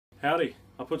Howdy,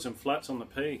 I put some flats on the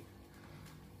P.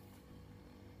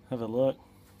 Have a look.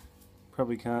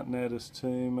 Probably can't notice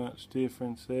too much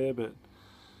difference there, but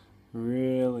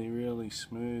really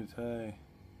smooth, hey.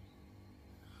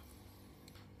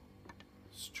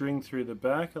 String through the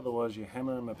back, otherwise you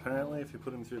hammer them apparently if you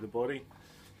put them through the body.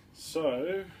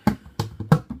 So,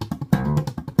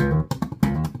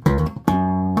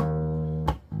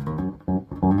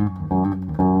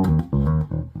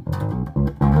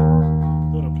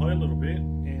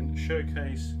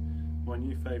 showcase my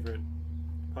new favourite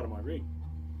part of my rig.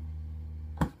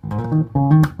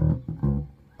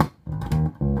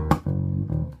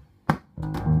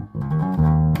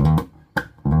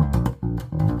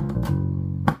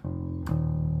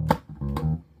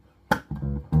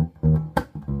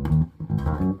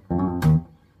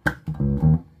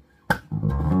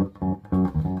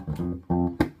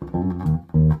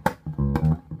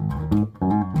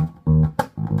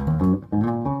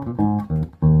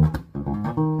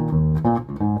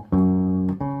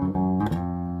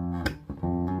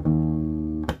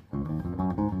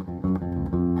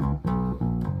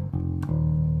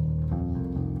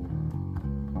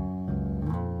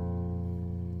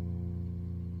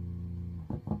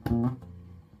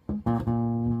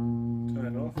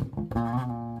 Turn off.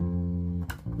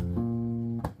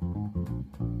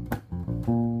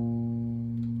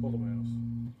 All the way else.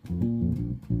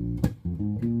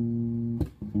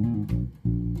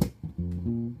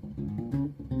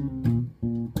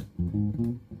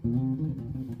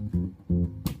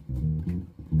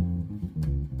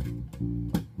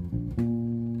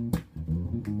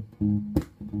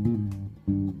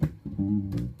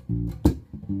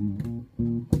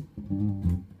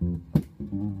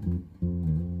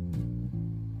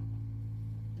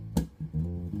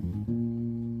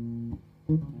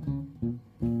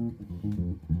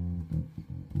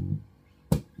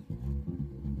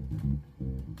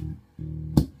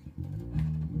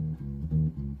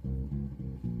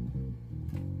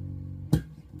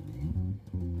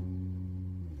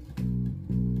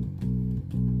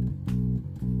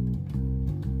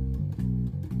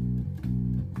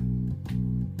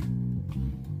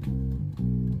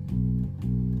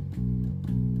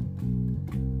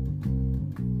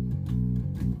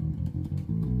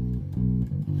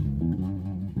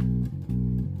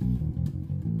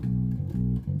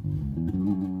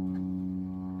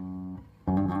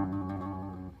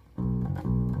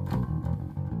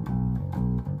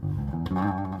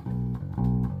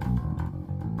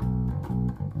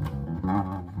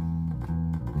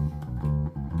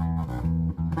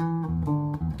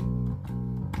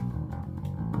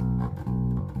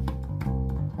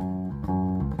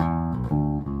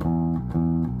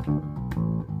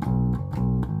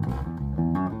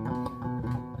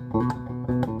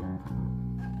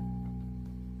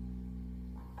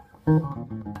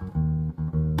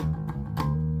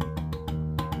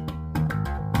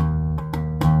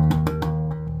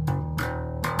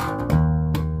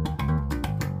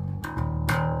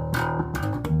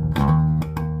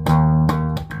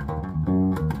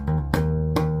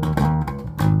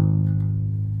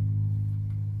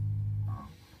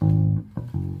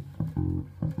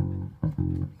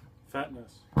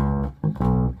 Fatness.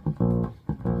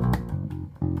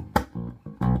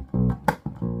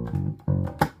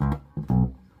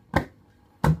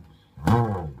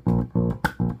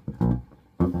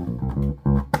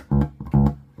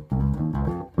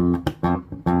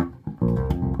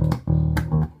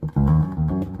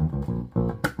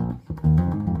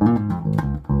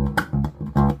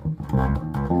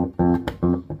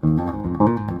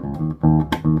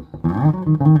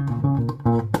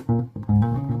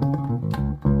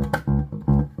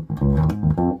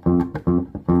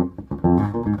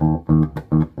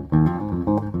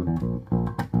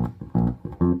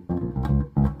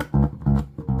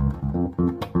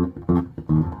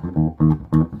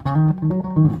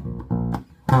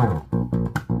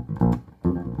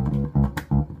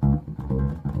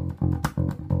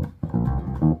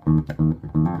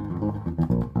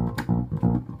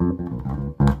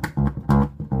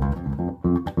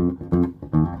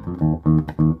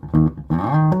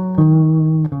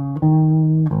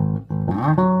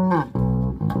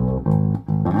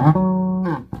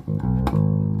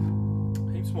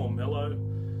 Heaps more mellow.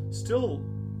 Still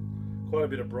quite a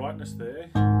bit of brightness there.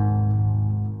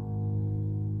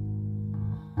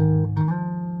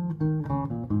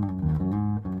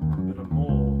 Bit of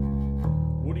more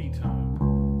woody tone.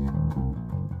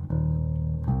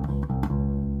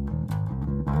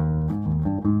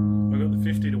 I got the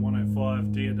 50 to 105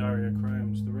 Diodario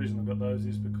chromes. The reason I got those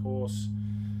is because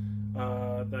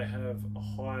they have a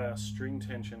higher string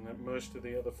tension than most of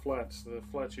the other flats. The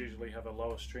flats usually have a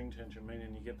lower string tension,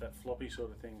 meaning you get that floppy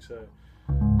sort of thing. So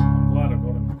I'm glad I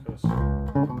got them because I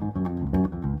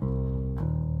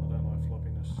don't like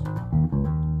floppiness.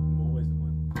 I'm always the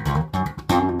one.